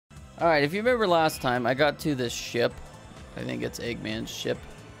Alright, if you remember last time, I got to this ship. I think it's Eggman's ship.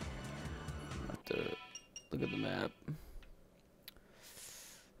 I have to look at the map.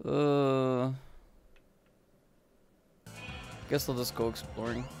 Guess I'll just go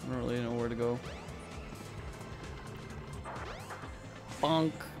exploring. I don't really know where to go.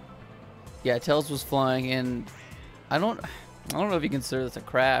 Bonk. Yeah, Tails was flying, and I don't know if you consider this a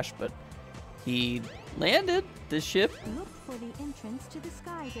crash, but he landed this ship. Look for the entrance to the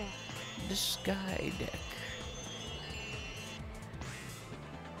sky deck. The sky deck.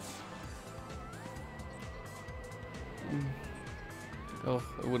 Oh,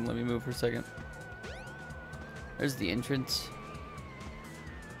 it wouldn't let me move for a second. There's the entrance.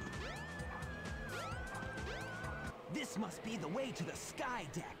 This must be the way to the sky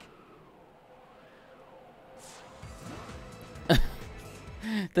deck.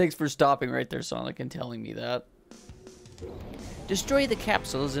 Thanks for stopping right there, Sonic, and telling me that. Destroy the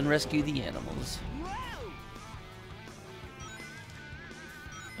capsules and rescue the animals.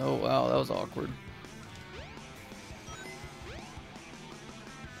 Oh, wow, that was awkward.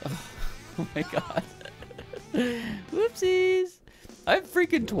 Oh my god. Whoopsies. I have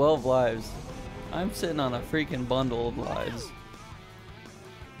freaking 12 lives. I'm sitting on a freaking bundle of lives.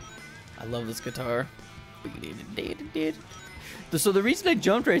 I love this guitar. So the reason I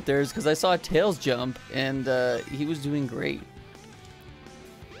jumped right there is because I saw Tails jump, and he was doing great.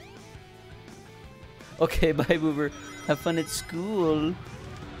 Okay, bye, Boober. Have fun at school.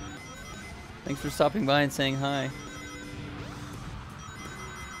 Thanks for stopping by and saying hi.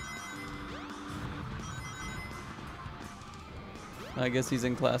 I guess he's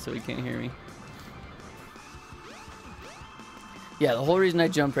in class, so he can't hear me. Yeah, the whole reason I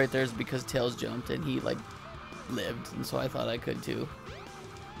jumped right there is because Tails jumped, and he, like, lived, and so I thought I could, too.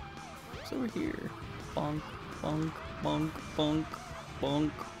 It's over here. Bonk, bonk, bonk, bonk,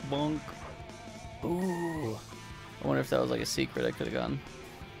 bonk, bonk. Ooh. I wonder if that was, like, a secret I could have gotten.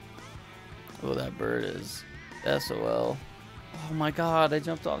 Oh, that bird is SOL. Oh, my God, I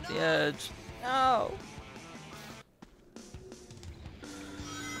jumped off the edge. No!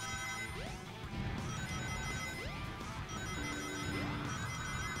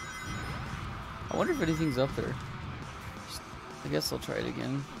 I wonder if anything's up there. I guess I'll try it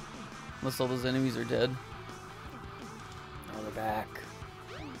again. Unless all those enemies are dead. Oh, they're back.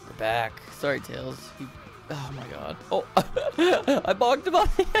 They're back. Sorry, Tails. Oh my god. Oh, I bonked him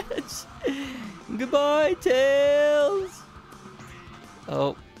off the edge. Goodbye, Tails.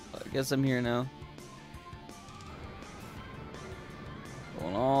 Oh, I guess I'm here now.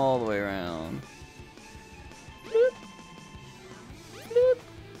 Going all the way around. Bloop. Bloop.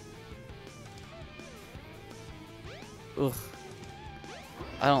 Ugh.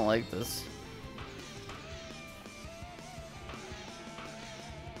 I don't like this.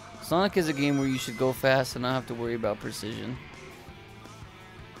 Sonic is a game where you should go fast and not have to worry about precision.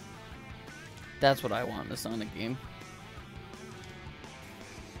 That's what I want in a Sonic game.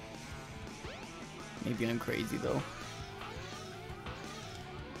 Maybe I'm crazy though.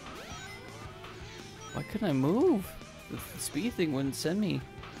 Why couldn't I move? The speed thing wouldn't send me.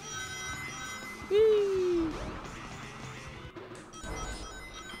 Whee!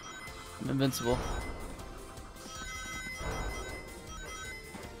 I'm invincible.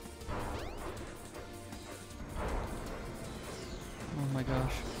 Oh my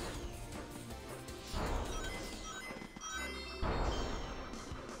gosh.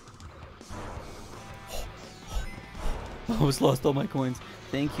 I almost lost all my coins.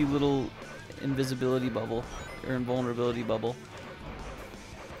 Thank you, little invisibility bubble. Or invulnerability bubble.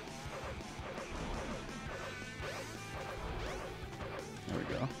 There we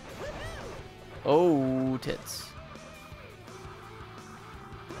go. Oh, tits.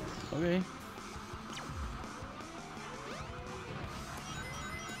 Okay.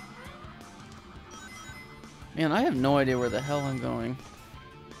 Man, I have no idea where the hell I'm going.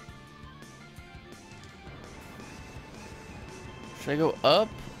 Should I go up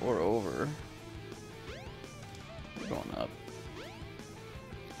or over? I'm going up.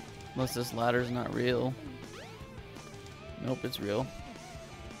 Unless this ladder's not real. Nope, it's real.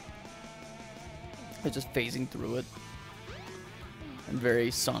 It's just phasing through it in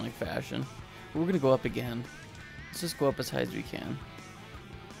very Sonic fashion. We're gonna go up again. Let's just go up as high as we can.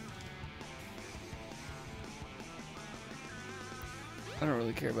 I don't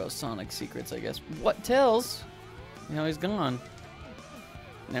really care about Sonic secrets, I guess. What? Tails? Now he's gone.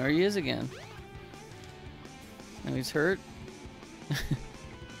 Now he is again. Now he's hurt.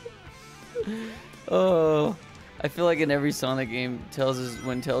 Oh, I feel like in every Sonic game,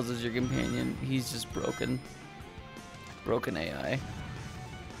 when Tails is your companion, he's just broken. Broken AI.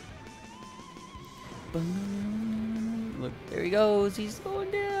 Look, there he goes. He's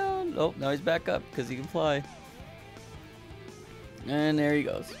going down. Oh, now he's back up because he can fly. And there he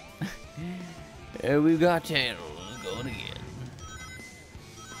goes. There we've got Tails going again.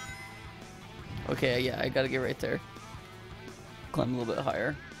 Okay, yeah, I gotta get right there. Climb a little bit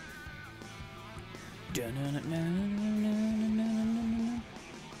higher.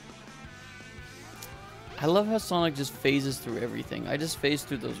 I love how Sonic just phases through everything. I just phase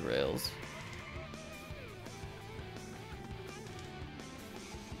through those rails.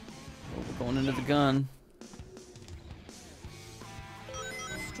 Oh, we're going into the gun.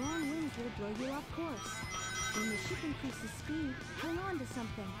 Strong winds will blow you off course. When the ship increases speed, hang on to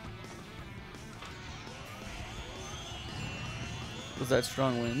something. Was that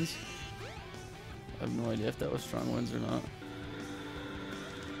strong winds? I have no idea if that was strong winds or not.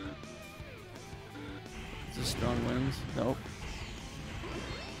 Is this strong winds? Nope.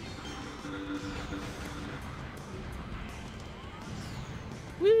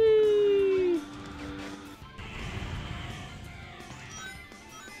 Whee!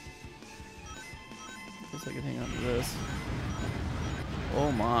 Guess I can hang on to this.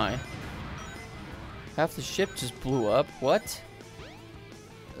 Oh my. Half the ship just blew up. What?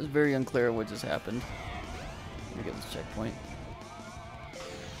 It was very unclear what just happened. Let me get this checkpoint.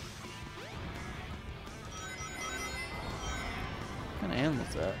 What kind of animal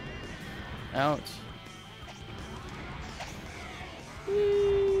is that? Ouch.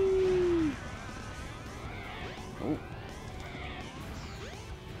 Whee! Oh.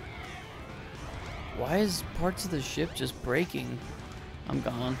 Why is parts of the ship just breaking? I'm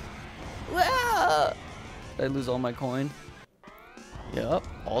gone. Wah! Did I lose all my coin? Yep,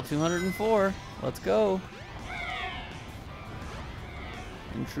 all 204. Let's go.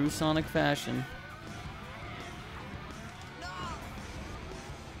 In true Sonic fashion.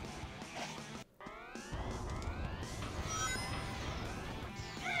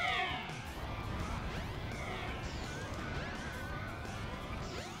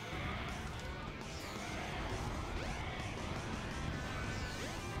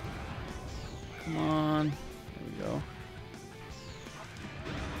 Come on. There we go.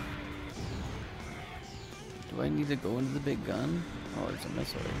 Do I need to go into the big gun? Oh, there's a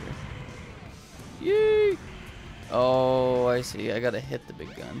missile right here. Yee! Oh, I see. I gotta hit the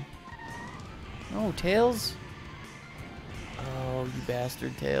big gun. No, Tails? Oh, you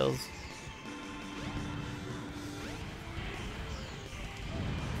bastard, Tails.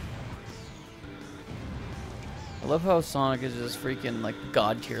 I love how Sonic is just freaking like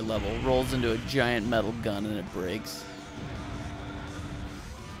god tier level. Rolls into a giant metal gun and it breaks.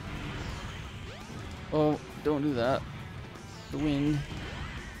 Oh, don't do that. The wind.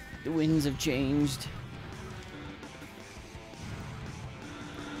 The winds have changed.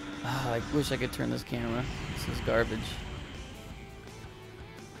 Oh, I wish I could turn this camera. This is garbage.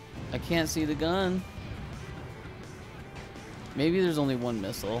 I can't see the gun. Maybe there's only one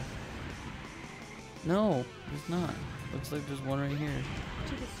missile. No, there's not. Looks like there's one right here.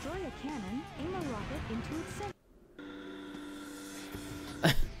 To destroy a cannon, aim a rocket into its center.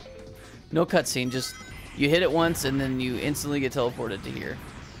 No cutscene, just you hit it once and then you instantly get teleported to here.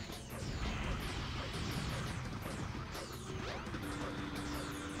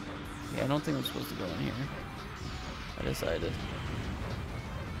 Yeah, I don't think I'm supposed to go in here. I decided.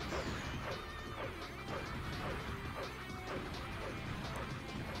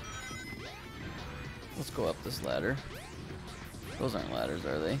 Let's go up this ladder. Those aren't ladders,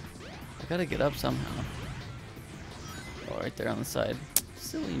 are they? I gotta get up somehow. Oh, right there on the side.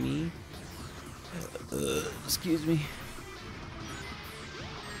 Silly me. Excuse me.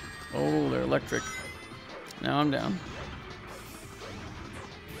 Oh, they're electric. Now I'm down.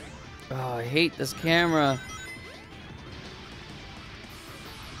 Oh, I hate this camera.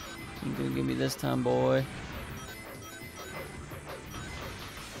 You gonna give me this time, boy?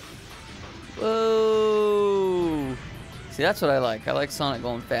 Whoa! See, that's what I like. I like Sonic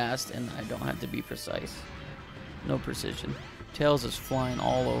going fast, and I don't have to be precise. No precision. Tails is flying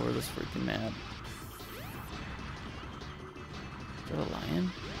all over this freaking map. Is that a lion?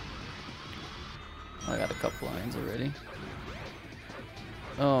 Oh, I got a couple lions already.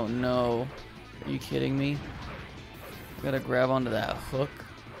 Oh no. Are you kidding me? I gotta grab onto that hook.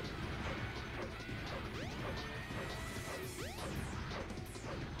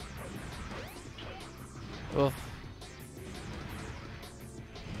 Oof.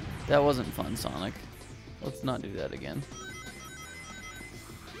 That wasn't fun, Sonic. Let's not do that again.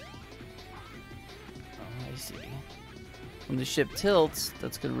 Oh, I see. When the ship tilts,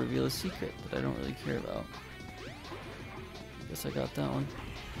 that's gonna reveal a secret that I don't really care about. Guess I got that one.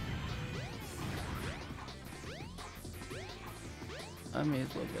 I may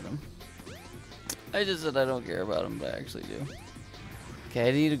as well get him. I just said I don't care about him, but I actually do. Okay,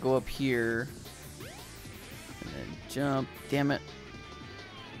 I need to go up here. And then jump. Damn it.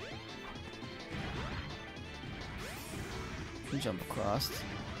 Jump across.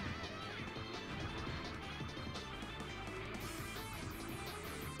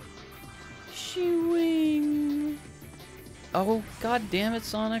 Shooing. Oh, god damn it,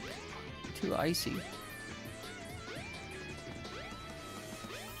 Sonic. Too icy.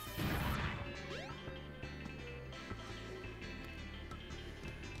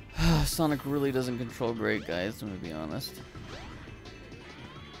 Sonic really doesn't control great, guys, I'm gonna be honest.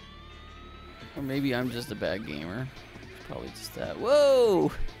 Or maybe I'm just a bad gamer. Probably just that.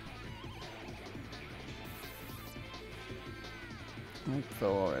 Whoa! I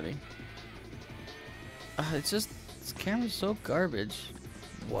fell already. It's just, this camera's so garbage.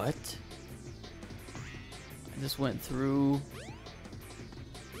 What? I just went through.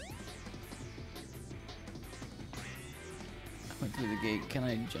 I went through the gate. Can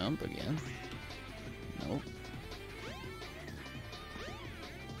I jump again? Nope.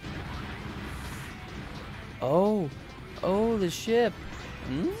 Oh! Oh, the ship!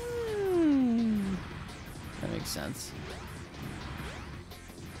 Mmm! That makes sense.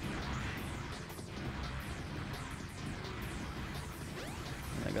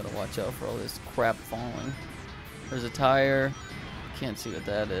 I gotta watch out for all this crap falling. There's a tire. Can't see what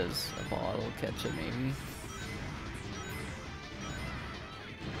that is. A bottle, ketchup maybe.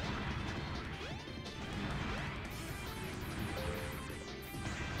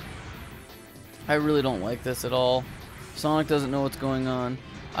 I really don't like this at all. Sonic doesn't know what's going on.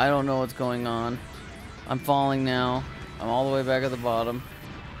 I don't know what's going on. I'm falling now. I'm all the way back at the bottom.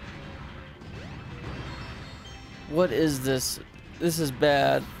 What is this? This is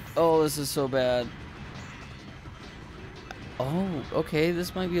bad. Oh, this is so bad. Oh, okay.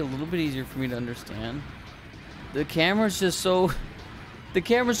 This might be a little bit easier for me to understand. The camera's just so... The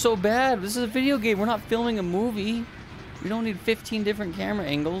camera's so bad. This is a video game. We're not filming a movie. We don't need 15 different camera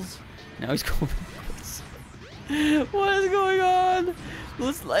angles. Now he's going backwards. What is going on?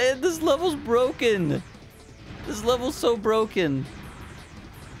 This level's broken. This level's so broken.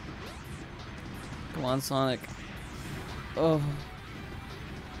 Come on, Sonic. Oh.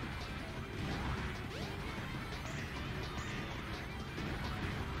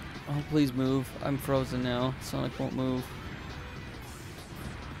 Oh, please move. I'm frozen now. Sonic won't move.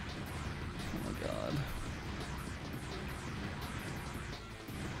 Oh my god.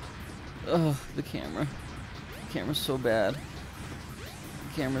 Oh, the camera. The camera's so bad.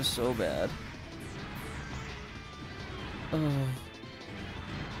 The camera's so bad. Oh.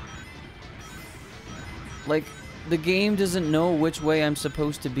 Like, the game doesn't know which way I'm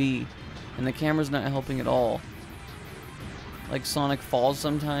supposed to be, and the camera's not helping at all. Like Sonic falls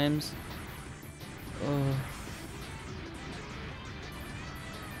sometimes. Oh.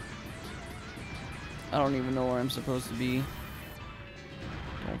 I don't even know where I'm supposed to be.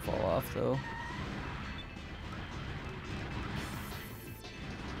 Don't fall off though.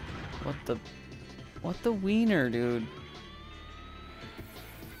 What the wiener, dude?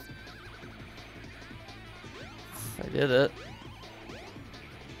 I did it.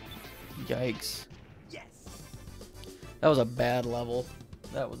 Yikes. Yes. That was a bad level.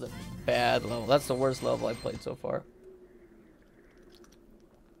 That was a bad level. That's the worst level I played so far.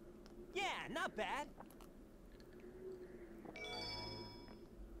 Yeah, not bad.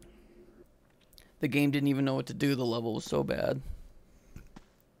 The game didn't even know what to do. The level was so bad.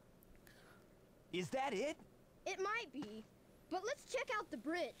 Is that it? It might be, but let's check out the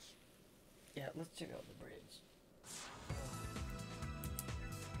bridge. Yeah, let's check out the bridge.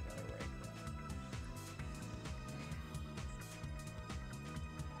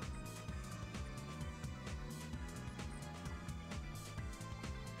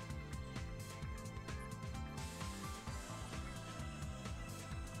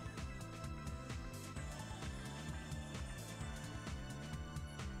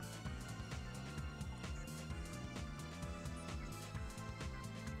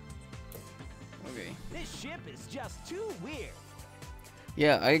 Okay. This ship is just too weird.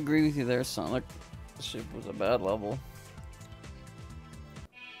 Yeah, I agree with you there, Sonic. The ship was a bad level.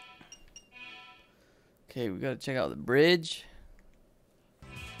 Okay, we gotta check out the bridge.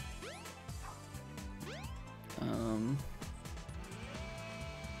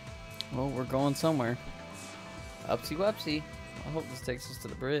 Well, we're going somewhere. Upsy wupsy. I hope this takes us to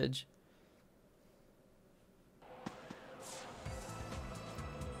the bridge.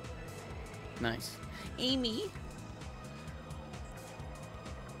 Nice. Amy.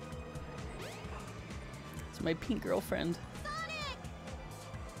 It's my pink girlfriend. Sonic!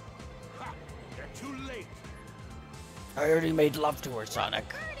 I already made love to her, Sonic.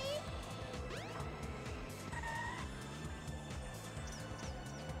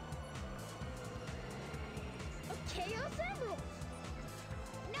 A Chaos Emerald!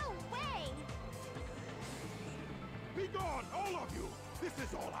 No way! Be gone, all of you! This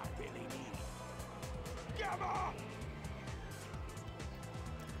is all I really need. Gamma!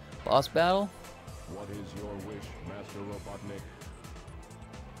 Boss battle? What is your wish, Master Robotnik?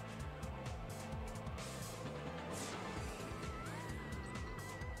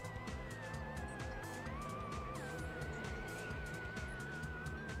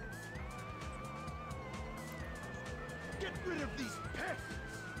 Get rid of these pests!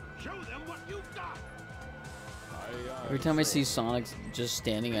 Show them what you've got! Every time I see Sonic's just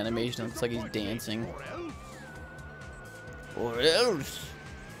standing animation, it's like he's dancing. Or else? Or else!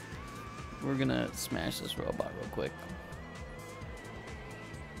 We're gonna smash this robot real quick.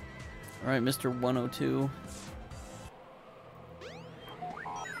 Alright, Mr. 102.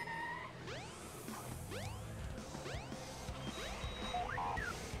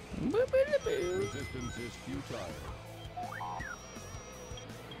 Resistance is futile.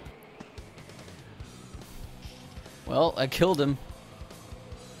 Well, I killed him.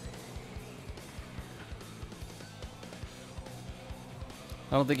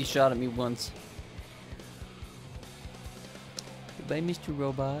 I don't think he shot at me once. Goodbye, Mr.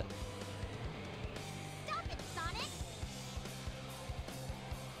 Robot. Stop it, Sonic!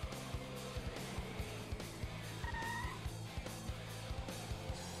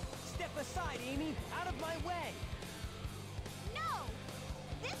 Step aside, Amy. Out of my way. No!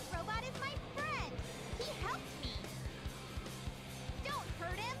 This robot is my friend! He helped me! Don't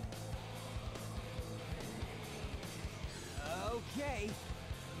hurt him! Okay.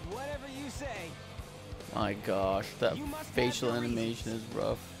 Whatever you say. My gosh, that You must have facial your animation is reasons.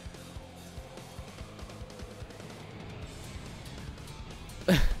 rough.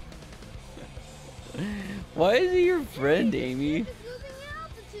 Why is he your friend, Amy? It's losing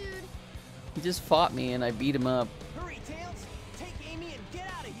altitude! He just fought me and I beat him up. Hurry, Tails. Take Amy and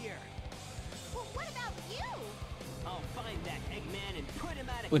get out of here. Well, what about you? I'll find that Eggman and put him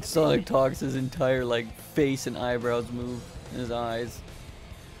out of When commission. Sonic talks, his entire like face and eyebrows move in his eyes.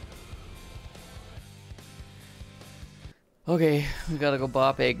 Okay, we gotta go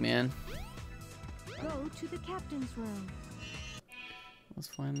bop Eggman. Go to the captain's room. Let's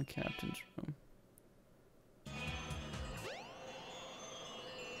find the captain's room.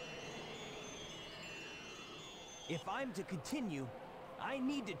 If I'm to continue, I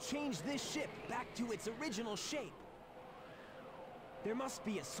need to change this ship back to its original shape. There must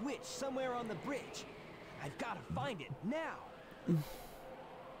be a switch somewhere on the bridge. I've got to find it now.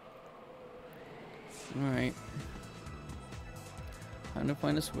 Alright. Time to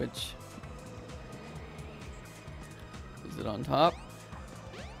find a switch. Is it on top?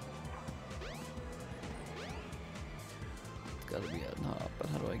 It's gotta be on top, but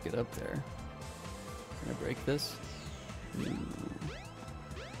how do I get up there? Can I break this?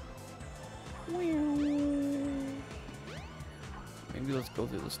 Maybe let's go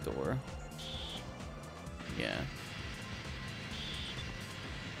through this door. Yeah.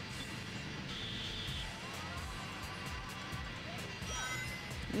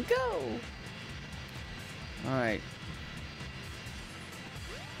 Go! Alright.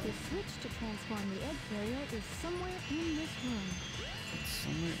 The switch to transform the egg carrier is somewhere in this room. It's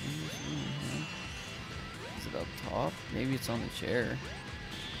somewhere in this room, huh? Is it up top? Maybe it's on the chair.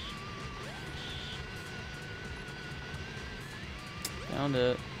 Found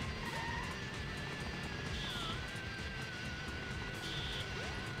it.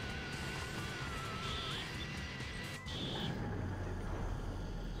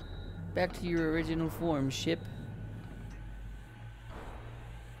 Back to your original form, ship.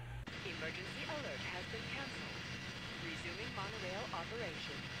 Emergency alert has been canceled. Resuming monorail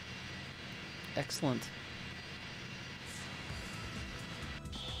operation. Excellent.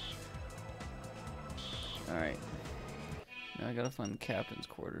 Alright. Now I gotta find the captain's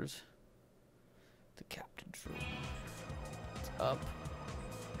quarters. The captain's room. It's up.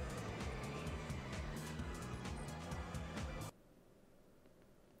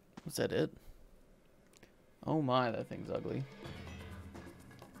 Was that it? Oh my, that thing's ugly.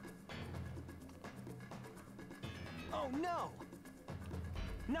 Oh no!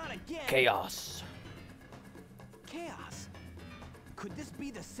 Not again! Chaos. Chaos? Could this be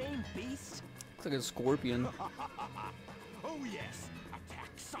the same beast? Looks like a scorpion. Oh yes!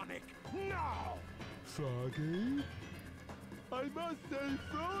 Attack Sonic now! Froggy? I must say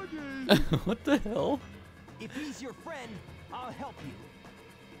Froggy! What the hell? If he's your friend, I'll help you.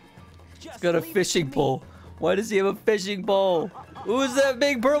 Just It's got a leave it to fishing me. pole. Why does he have a fishing pole? Who's that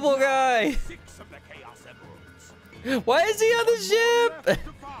big purple guy? 6 of the Chaos Emeralds. Why is he on the ship? Left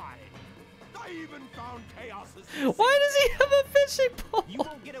to find. I even found Chaos's. Why does he have a fishing pole? You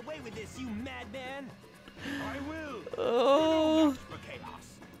won't get away with this, you madman! I will. Oh. For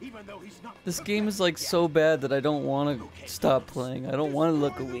Chaos, even though he's not This game is like so bad that I don't want to stop playing. I don't want to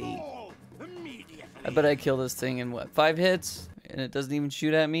look Destroy them away. all immediately. I bet I kill this thing in what, 5 hits? And it doesn't even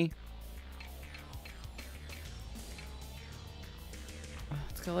shoot at me?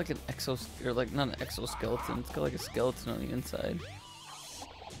 It's got like an or like not an exoskeleton. It's got like a skeleton on the inside.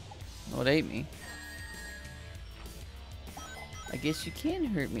 Oh, it ate me. I guess you can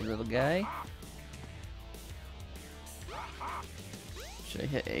hurt me, little guy. Should I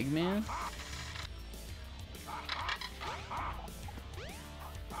hit Eggman?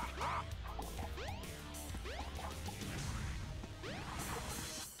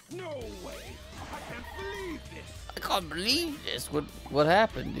 No way. I can't believe this. I can't believe this. What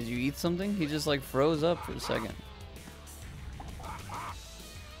happened? Did you eat something? He just like froze up for a second.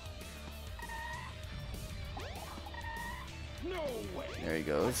 No way. There he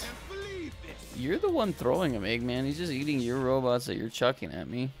goes. Can't believe this. You're the one throwing him, Eggman. He's just eating your robots that you're chucking at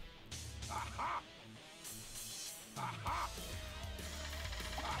me.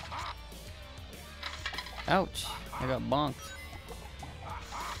 Ouch. I got bonked.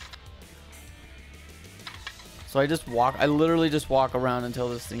 So I literally just walk around until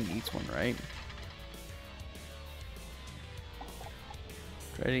this thing eats one, right?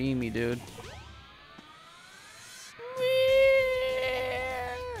 Try to eat me, dude.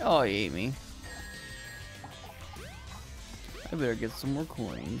 Oh, he ate me. I better get some more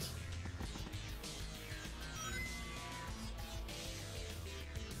coins.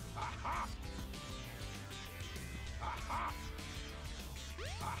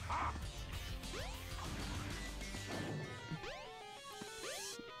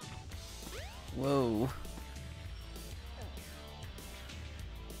 Whoa.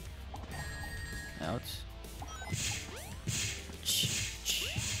 Ouch.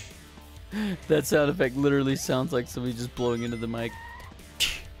 That sound effect literally sounds like somebody just blowing into the mic.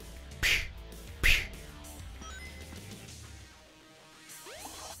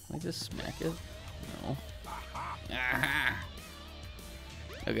 Can I just smack it? No.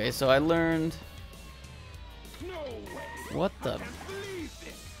 Okay, so I learned... No way. What the... Can't believe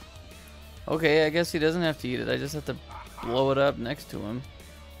this. Okay, I guess he doesn't have to eat it. I just have to blow it up next to him.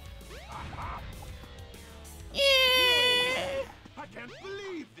 I can't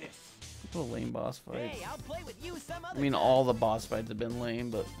believe this. What a lame boss fight. Hey, I'll play with you some other I mean, time. all the boss fights have been lame,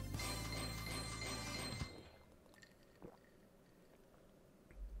 but...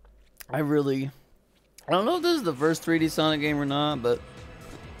 I don't know if this is the first 3D Sonic game or not, but...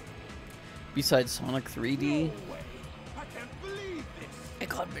 Besides Sonic 3D... No way. I can't believe this. I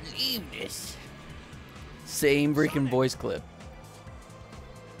can't believe this. Same freaking voice clip.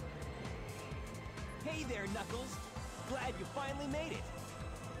 Hey there, Knuckles. Glad you finally made it.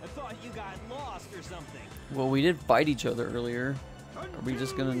 I thought you got lost or something. Well, we did fight each other earlier. Are we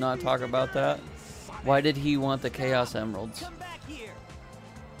just gonna not talk about that? Why did he want the Chaos Emeralds? Come back here.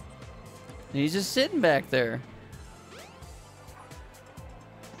 He's just sitting back there.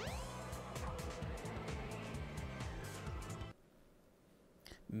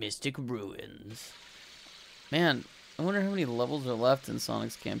 Mystic Ruins. Man, I wonder how many levels are left in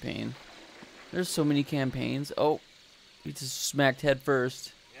Sonic's campaign. There's so many campaigns. Oh, he just smacked head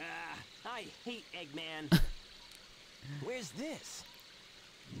first. I hate Eggman. Where's this?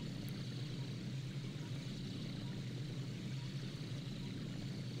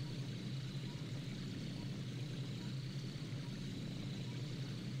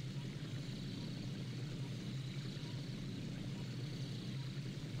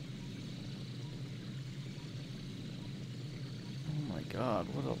 Oh my god,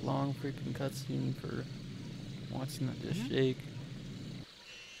 what a long freaking cutscene for watching that just shake.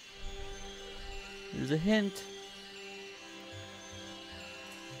 There's a hint.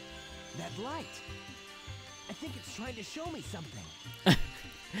 That light. I think it's trying to show me something.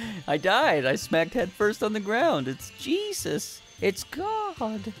 I died. I smacked head first on the ground. It's Jesus. It's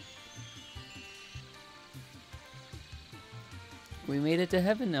God. We made it to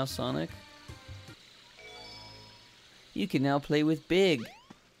heaven now, Sonic. You can now play with Big.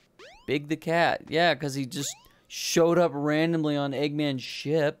 Big the cat. Yeah, because he just showed up randomly on Eggman's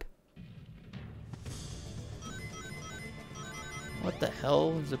ship. What the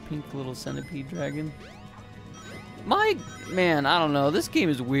hell is a pink little centipede dragon? Man, I don't know. This game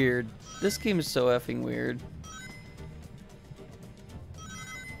is weird. This game is so effing weird.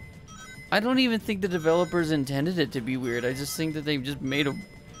 I don't even think the developers intended it to be weird. I just think that they just made a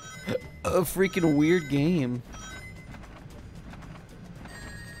freaking weird game.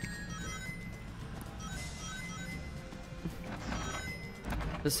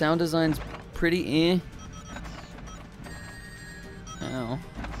 The sound design's pretty Ow.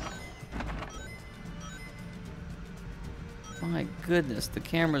 My goodness, the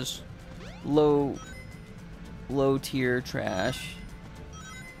camera's low tier trash.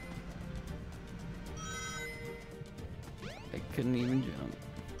 I couldn't even jump.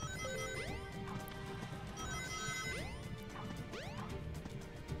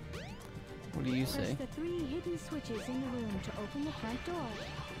 What do you say? Press the 3 hidden switches in the room to open the front door.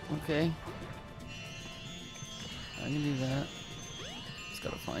 Okay. I can do that. Just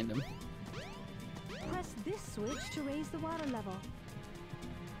gotta find him. Press this switch to raise the water level.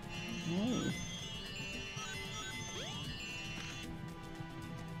 Oh.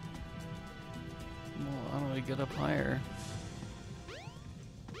 Well, how do I get up higher?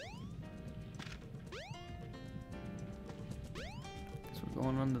 Guess we're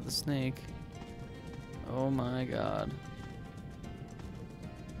going under the snake. Oh my god.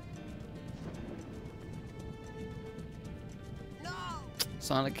 No!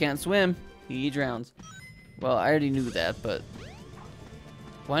 Sonic can't swim. He drowns. Well, I already knew that, but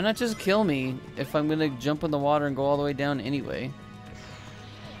why not just kill me if I'm gonna jump in the water and go all the way down anyway?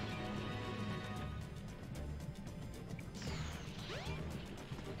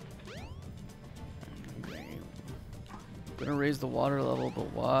 Okay. I'm gonna raise the water level,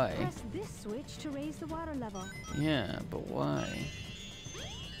 but why? Press this switch to raise the water level. Yeah, but why?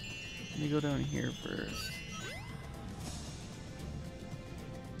 Let me go down here first.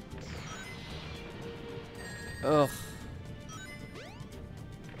 Ugh.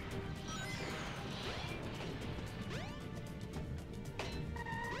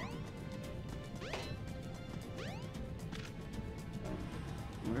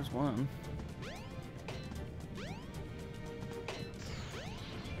 Where's one?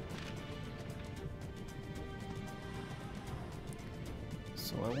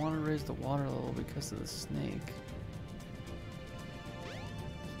 So I want to raise the water level because of the snake.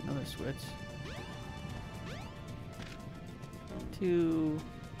 Another switch. 2.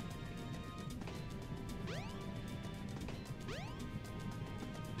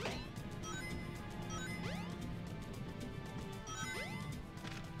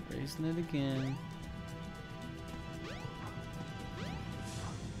 Raising it again.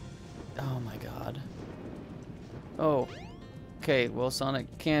 Oh my god. Oh. Okay, well Sonic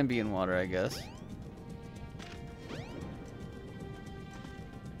can be in water, I guess.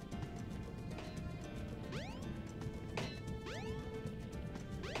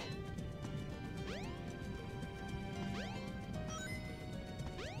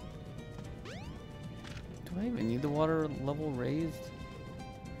 Do I even need the water level raised?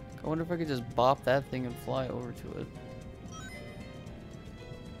 I wonder if I could just bop that thing and fly over to it.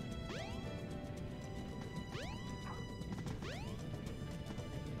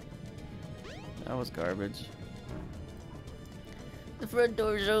 That was garbage. The front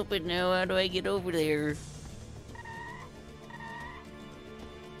door's open now. How do I get over there?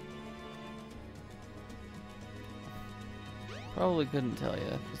 Probably couldn't tell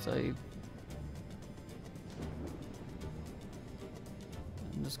you, because I'm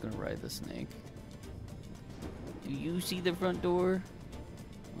just gonna ride the snake. Do you see the front door?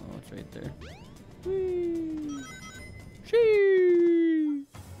 Oh, it's right there. Whee! Shee!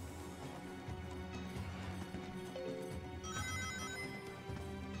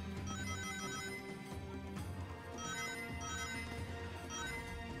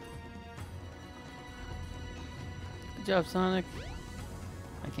 Good job, Sonic.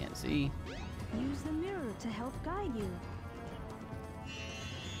 I can't see. Use the mirror to help guide you.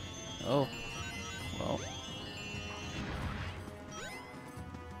 Oh, well.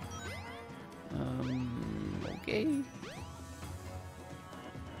 Okay.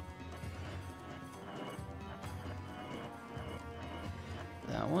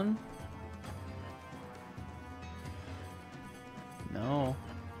 That one? No.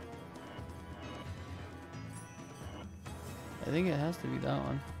 I think it has to be that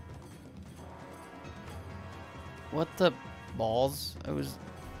one. What the balls? I was...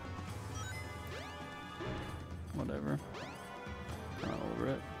 Whatever. Kind of over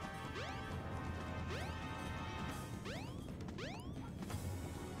it.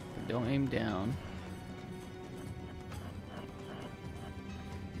 Don't aim down.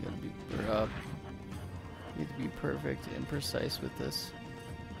 You gotta be or up. You have to be perfect and precise with this.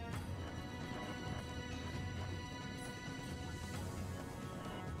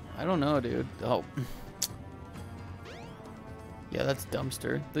 I don't know, dude. Oh. Yeah, that's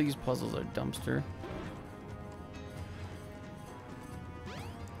dumpster. These puzzles are dumpster.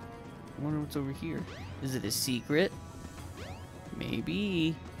 I wonder what's over here. Is it a secret?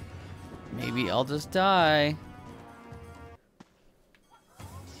 Maybe. Maybe I'll just die.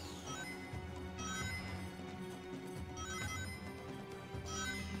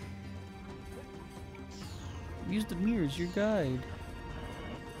 Use the mirror as your guide.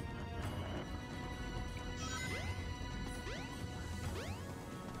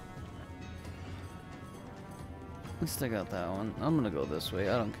 At least I got that one. I'm gonna go this way.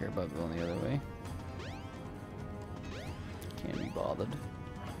 I don't care about going the other way. Can't be bothered.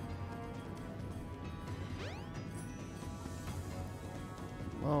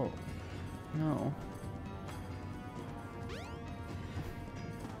 Whoa. No.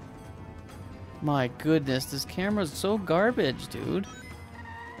 My goodness, this camera's so garbage, dude.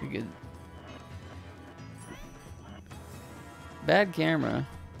 Bad camera,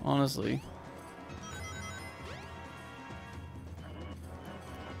 honestly.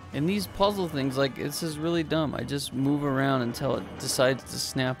 And these puzzle things, like, this is really dumb. I just move around until it decides to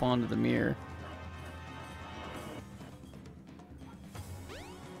snap onto the mirror.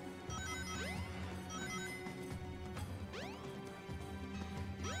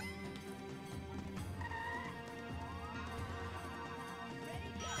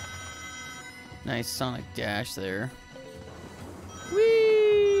 Nice Sonic dash there.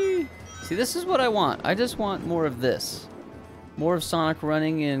 Whee! See, this is what I want. I just want more of this. More of Sonic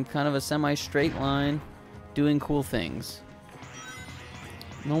running in kind of a semi-straight line, doing cool things.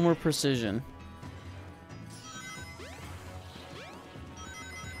 No more precision.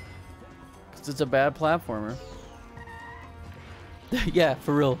 Because it's a bad platformer. Yeah,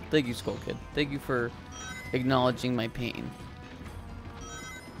 for real. Thank you, Skull Kid. Thank you for acknowledging my pain.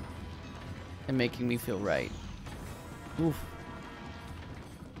 And making me feel right. Oof.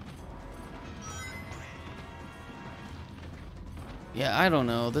 Yeah, I don't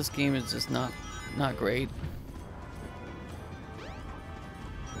know. This game is just not great.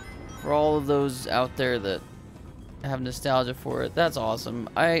 For all of those out there that have nostalgia for it, that's awesome.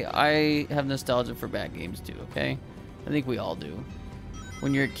 I have nostalgia for bad games too, okay? I think we all do.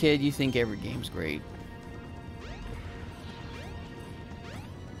 When you're a kid, you think every game's great.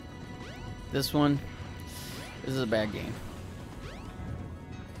 This one, this is a bad game.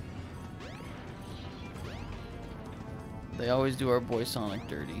 They always do our boy Sonic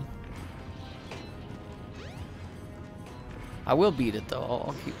dirty. I will beat it though.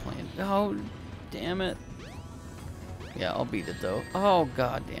 I'll keep playing. Oh, damn it. Yeah, I'll beat it though. Oh,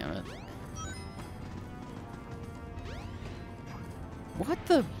 god damn it. What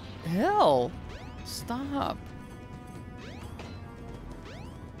the hell? Stop.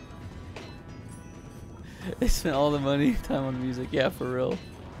 They spent all the money, time on the music. Yeah, for real.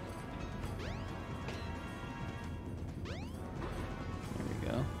 There we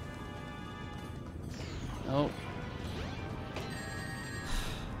go. Oh.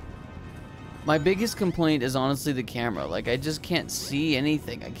 My biggest complaint is honestly the camera. Like, I just can't see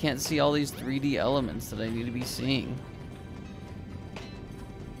anything. I can't see all these 3D elements that I need to be seeing.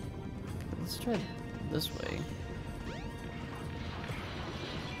 Let's try this way.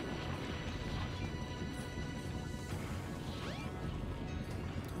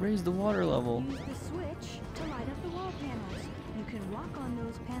 Raise the water level. Use the switch to light up the wall panels. You can walk on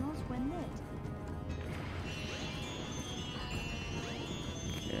those panels when lit.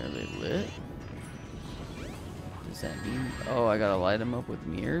 Okay, are they lit? Does that mean... Oh, I gotta light them up with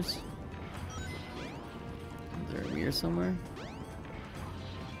mirrors? Is there a mirror somewhere?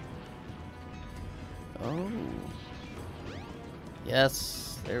 Oh.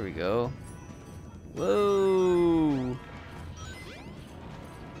 Yes, there we go. Whoa!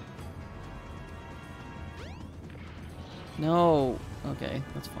 No. Okay,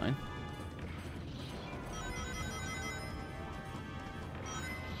 that's fine.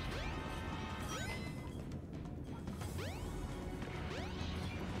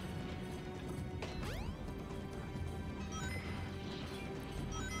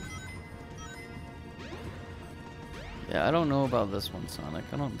 Yeah, I don't know about this one, Sonic.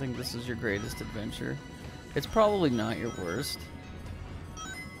 I don't think this is your greatest adventure. It's probably not your worst.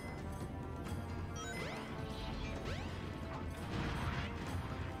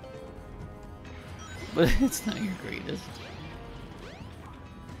 But it's not your greatest.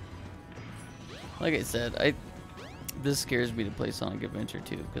 Like I said, this scares me to play Sonic Adventure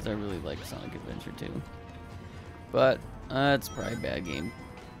 2 because I really like Sonic Adventure 2. But it's probably a bad game.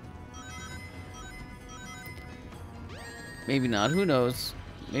 Maybe not, who knows?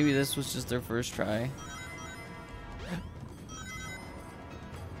 Maybe this was just their first try.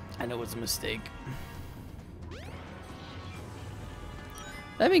 I know it's a mistake.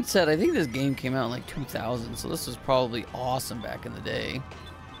 That being said, I think this game came out in like 2000, so this was probably awesome back in the day.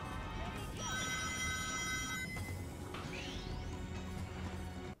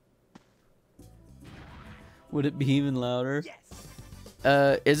 Would it be even louder?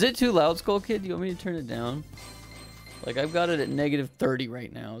 Yes. Is it too loud, Skull Kid? Do you want me to turn it down? Like, I've got it at -30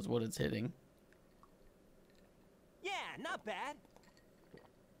 right now is what it's hitting. Yeah, not bad.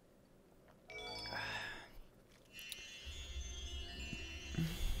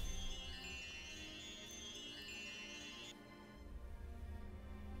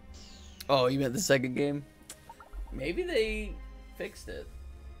 Oh, you meant the second game? Maybe they fixed it.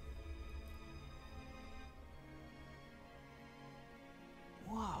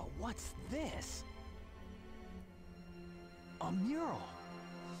 Whoa, what's this? A mural.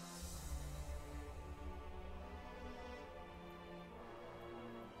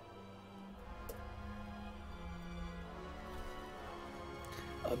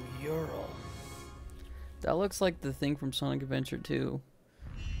 A mural. That looks like the thing from Sonic Adventure 2.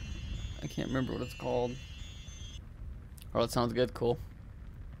 I can't remember what it's called. Oh, that sounds good. Cool.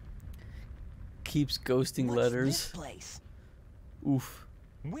 Keeps ghosting What's letters. this place? Oof.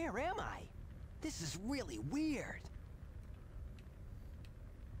 Where am I? This is really weird.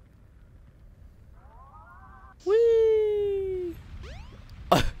 Whee!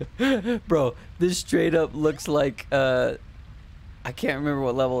 Bro, this straight up looks like I can't remember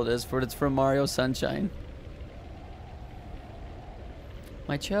what level it is, but it's from Mario Sunshine.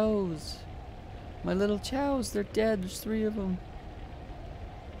 My chows. My little chows, they're dead. There's 3 of them.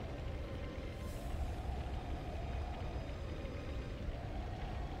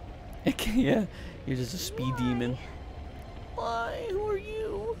 Okay, yeah, you're just a speed demon. Why? Who are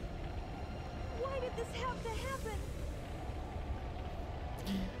you? Why did this have to happen?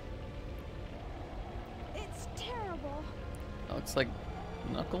 It's terrible. Oh, it's like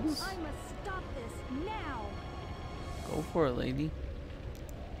Knuckles? I must stop this now. Go for it, lady.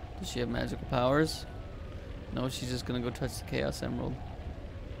 Does she have magical powers? No, she's just gonna go touch the Chaos Emerald.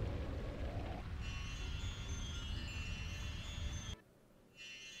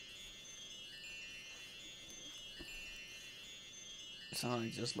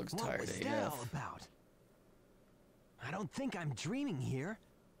 Sonic just looks What tired was that AF. all about? I don't think I'm dreaming here.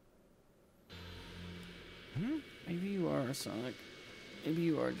 Maybe you are, Sonic. Maybe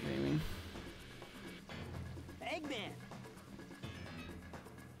you are dreaming. Eggman!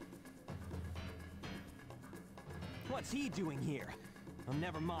 What's he doing here? Oh,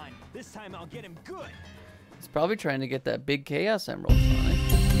 never mind. This time I'll get him good. He's probably trying to get that big Chaos Emerald, Sonic.